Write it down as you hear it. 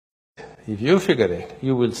If you figure it,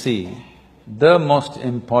 you will see the most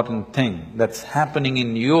important thing that's happening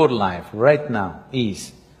in your life right now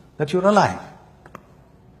is that you're alive.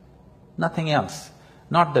 Nothing else.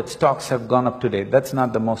 Not that stocks have gone up today, that's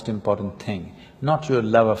not the most important thing. Not your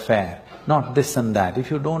love affair, not this and that.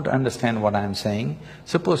 If you don't understand what I'm saying,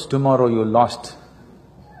 suppose tomorrow you lost…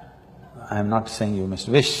 I'm not saying you must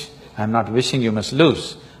wish, I'm not wishing you must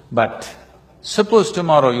lose, but suppose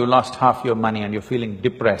tomorrow you lost half your money and you're feeling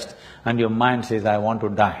depressed and your mind says, I want to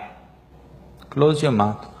die. Close your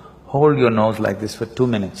mouth, hold your nose like this for 2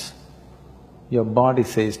 minutes. Your body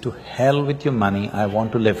says, to hell with your money, I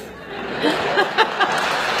want to live.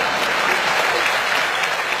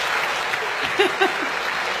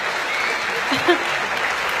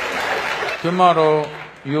 Tomorrow,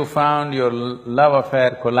 you found your love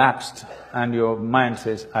affair collapsed and your mind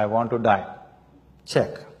says, I want to die. Check.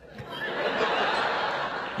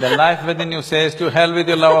 The life within you says, to hell with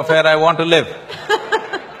your love affair, I want to live.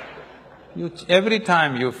 Every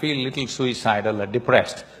time you feel little suicidal or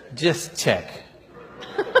depressed, just check.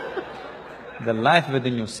 The life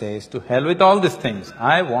within you says, to hell with all these things,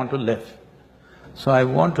 I want to live. So I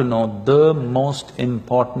want to know the most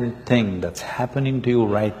important thing that's happening to you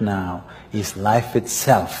right now is life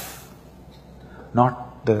itself.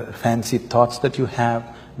 Not the fancy thoughts that you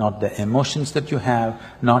have, not the emotions that you have,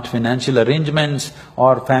 not financial arrangements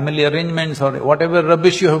or family arrangements or whatever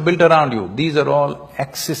rubbish you have built around you. These are all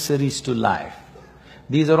accessories to life.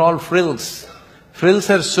 These are all frills. Frills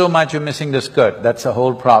are so much you're missing the skirt, that's the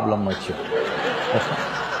whole problem with you.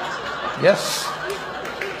 Yes,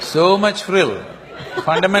 so much frill.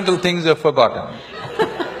 Fundamental things are forgotten.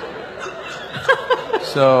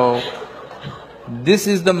 So, this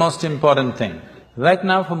is the most important thing. Right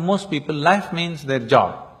now for most people, life means their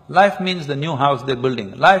job. Life means the new house they're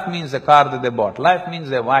building. Life means the car that they bought. Life means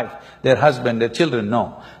their wife, their husband, their children.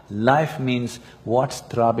 No. Life means what's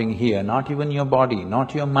throbbing here, not even your body,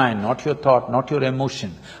 not your mind, not your thought, not your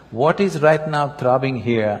emotion. What is right now throbbing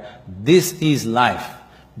here, this is life.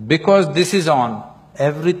 Because this is on,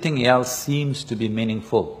 everything else seems to be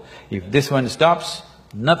meaningful. If this one stops,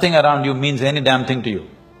 nothing around you means any damn thing to you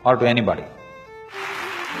or to anybody.